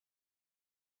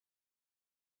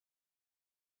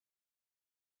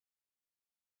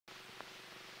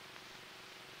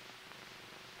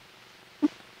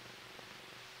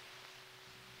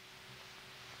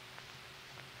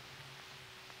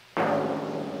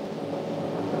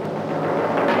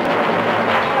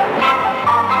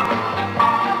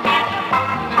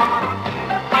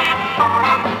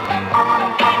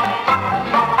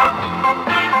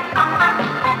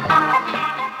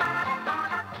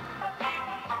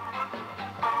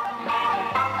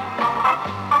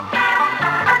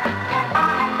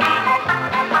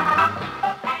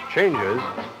Changes,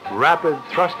 rapid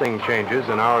thrusting changes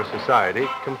in our society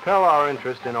compel our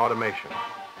interest in automation.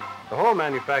 The whole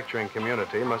manufacturing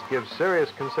community must give serious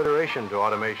consideration to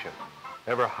automation,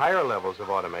 ever higher levels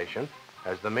of automation,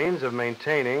 as the means of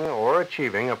maintaining or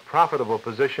achieving a profitable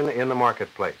position in the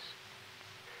marketplace.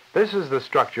 This is the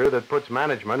structure that puts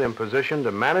management in position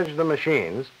to manage the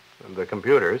machines, the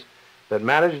computers, that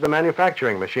manage the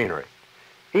manufacturing machinery.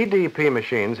 EDP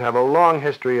machines have a long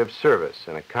history of service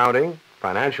in accounting,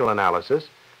 financial analysis,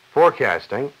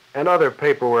 forecasting, and other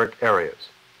paperwork areas.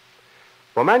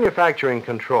 For manufacturing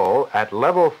control at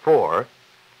level 4,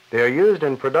 they are used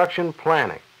in production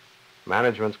planning,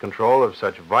 management's control of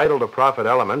such vital to profit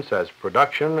elements as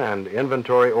production and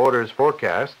inventory orders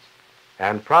forecasts,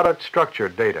 and product structure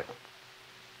data.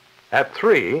 At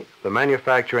 3, the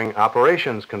manufacturing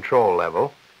operations control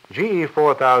level, GE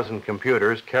 4000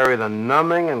 computers carry the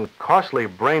numbing and costly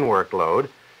brain work load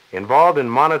involved in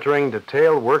monitoring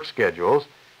detailed work schedules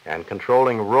and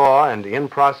controlling raw and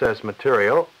in-process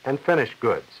material and finished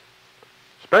goods.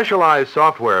 Specialized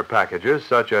software packages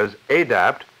such as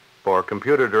ADAPT for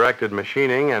computer-directed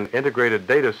machining and integrated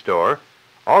data store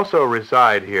also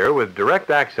reside here with direct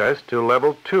access to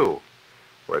level 2,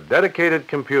 where dedicated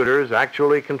computers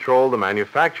actually control the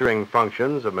manufacturing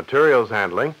functions of materials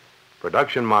handling,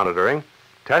 production monitoring,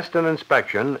 test and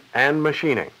inspection, and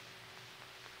machining.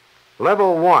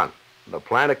 Level 1, the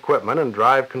plant equipment and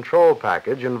drive control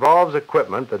package, involves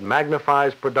equipment that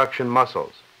magnifies production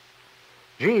muscles.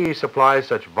 GE supplies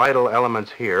such vital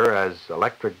elements here as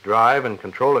electric drive and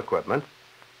control equipment,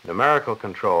 numerical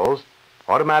controls,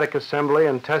 automatic assembly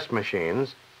and test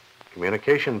machines,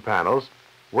 communication panels,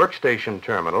 workstation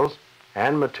terminals,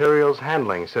 and materials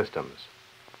handling systems.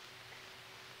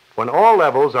 When all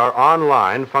levels are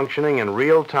online, functioning in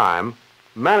real time,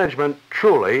 management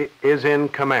truly is in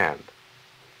command.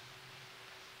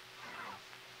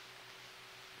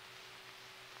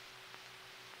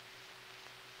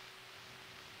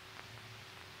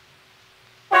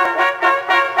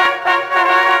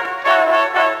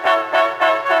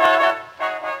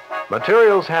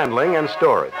 Materials handling and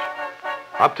storage.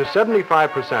 Up to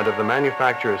 75% of the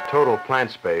manufacturer's total plant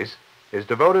space is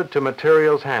devoted to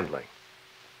materials handling.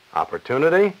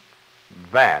 Opportunity?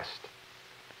 Vast.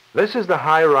 This is the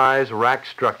high-rise rack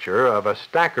structure of a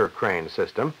stacker crane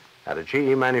system at a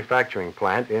GE manufacturing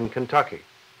plant in Kentucky.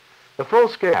 The full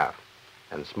scale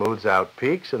and smooths out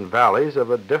peaks and valleys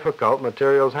of a difficult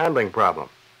materials handling problem.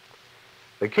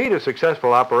 The key to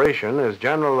successful operation is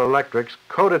General Electric's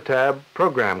CodaTab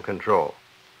program control.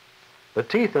 The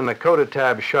teeth in the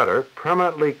CodaTab shutter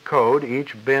permanently code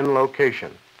each bin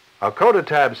location. A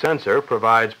CodaTab sensor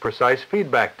provides precise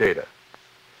feedback data.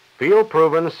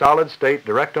 Field-proven solid-state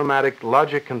direct-o-matic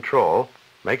logic control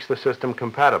makes the system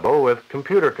compatible with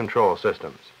computer control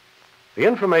systems. The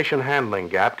information handling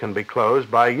gap can be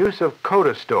closed by use of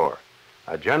CodaStore,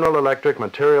 a General Electric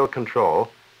material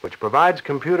control which provides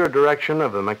computer direction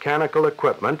of the mechanical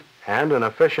equipment and an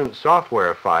efficient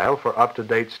software file for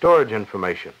up-to-date storage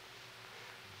information.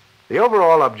 The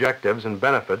overall objectives and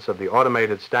benefits of the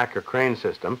automated stacker crane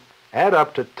system add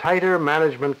up to tighter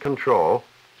management control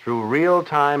through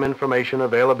real-time information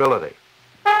availability.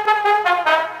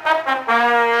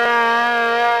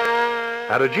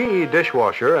 At a GE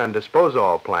dishwasher and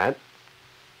disposal plant,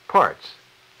 parts,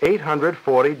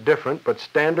 840 different but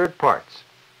standard parts,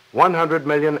 100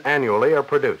 million annually are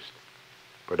produced.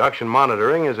 Production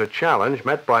monitoring is a challenge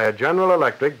met by a General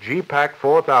Electric GPAC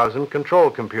 4000 control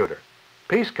computer.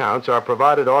 Piece counts are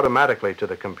provided automatically to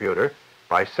the computer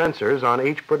by sensors on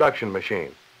each production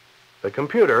machine. The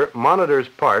computer monitors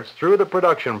parts through the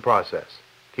production process,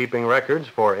 keeping records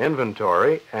for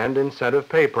inventory and incentive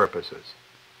pay purposes.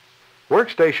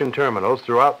 Workstation terminals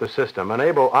throughout the system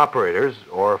enable operators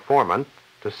or foremen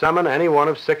to summon any one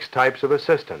of 6 types of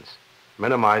assistants,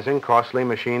 minimizing costly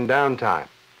machine downtime.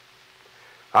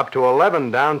 Up to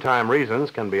 11 downtime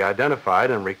reasons can be identified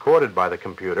and recorded by the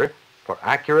computer for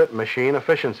accurate machine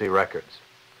efficiency records.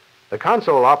 The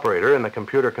console operator in the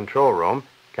computer control room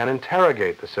can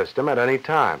interrogate the system at any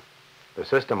time. The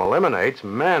system eliminates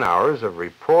man-hours of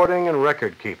reporting and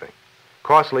record keeping,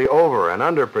 costly over and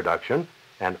underproduction,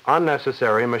 and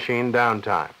unnecessary machine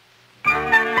downtime. The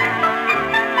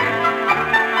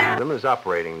system is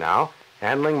operating now,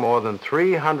 handling more than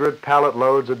 300 pallet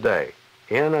loads a day,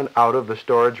 in and out of the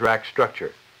storage rack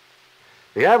structure.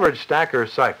 The average stacker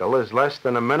cycle is less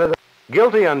than a minute.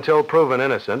 Guilty until proven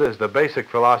innocent is the basic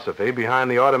philosophy behind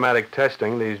the automatic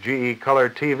testing these GE color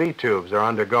TV tubes are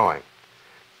undergoing.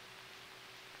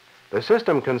 The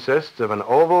system consists of an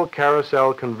oval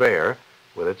carousel conveyor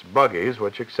with its buggies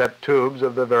which accept tubes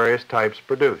of the various types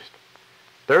produced.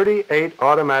 38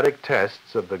 automatic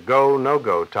tests of the go,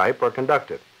 no-go type are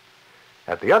conducted.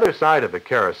 At the other side of the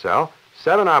carousel,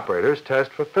 7 operators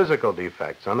test for physical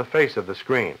defects on the face of the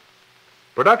screen.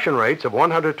 Production rates of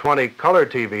 120 color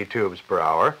TV tubes per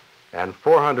hour and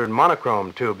 400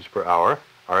 monochrome tubes per hour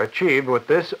are achieved with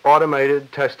this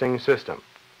automated testing system.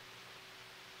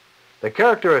 The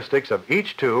characteristics of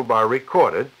each tube are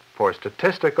recorded for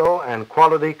statistical and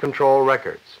quality control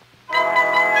records.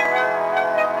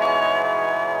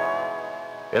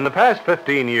 In the past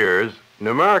 15 years,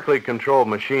 numerically controlled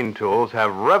machine tools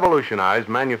have revolutionized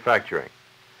manufacturing.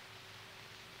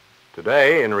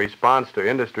 Today, in response to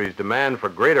industry's demand for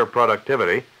greater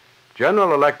productivity,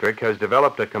 General Electric has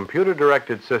developed a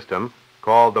computer-directed system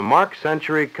called the Mark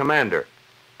Century Commander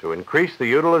to increase the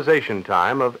utilization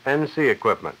time of NC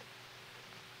equipment.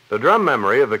 The drum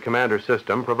memory of the Commander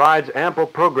system provides ample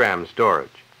program storage,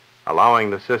 allowing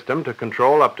the system to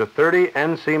control up to 30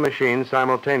 NC machines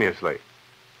simultaneously.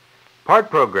 Part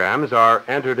programs are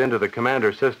entered into the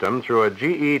Commander system through a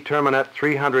GE Terminet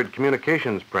 300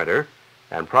 communications printer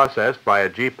and processed by a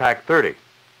GPAC 30.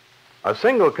 A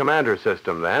single Commander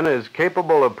system, then, is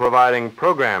capable of providing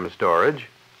program storage,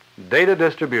 data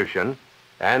distribution,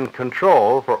 and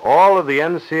control for all of the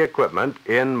NC equipment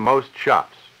in most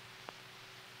shops.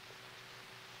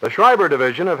 The Schreiber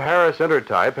division of Harris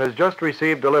Intertype has just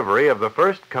received delivery of the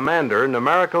first Commander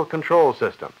numerical control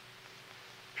system.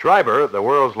 Schreiber, the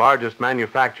world's largest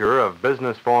manufacturer of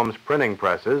business forms printing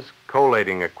presses,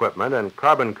 collating equipment, and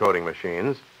carbon coating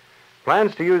machines,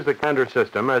 plans to use the Commander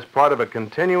system as part of a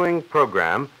continuing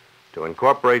program to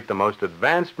incorporate the most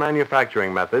advanced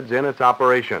manufacturing methods in its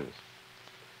operations.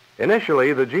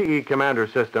 Initially, the GE Commander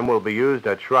system will be used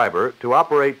at Schreiber to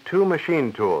operate 2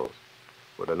 machine tools,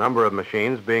 with a number of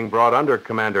machines being brought under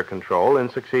Commander control in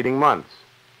succeeding months.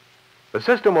 The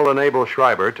system will enable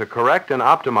Schreiber to correct and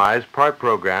optimize part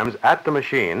programs at the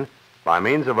machine by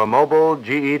means of a mobile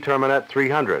GE Terminet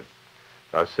 300,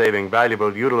 thus saving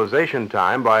valuable utilization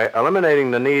time by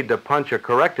eliminating the need to punch a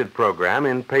corrected program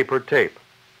in paper tape.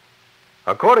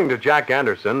 According to Jack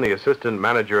Anderson, the Assistant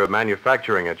Manager of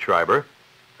Manufacturing at Schreiber,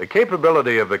 the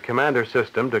capability of the Commander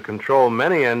system to control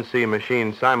many NC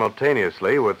machines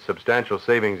simultaneously with substantial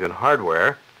savings in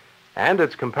hardware and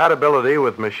its compatibility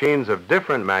with machines of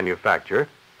different manufacture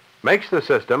makes the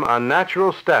system a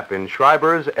natural step in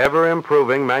Schreiber's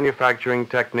ever-improving manufacturing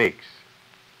techniques.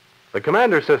 The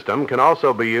Commander system can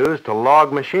also be used to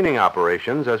log machining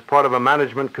operations as part of a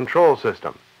management control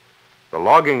system. The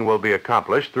logging will be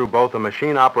accomplished through both a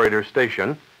machine operator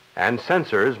station and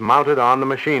sensors mounted on the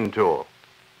machine tool.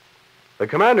 The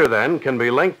Commander then can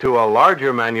be linked to a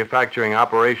larger manufacturing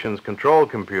operations control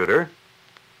computer,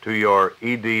 to your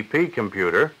EDP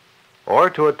computer, or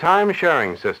to a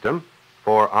time-sharing system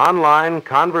for online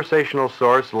conversational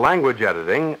source language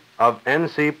editing of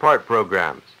NC part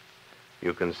programs.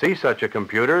 You can see such a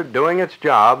computer doing its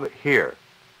job here.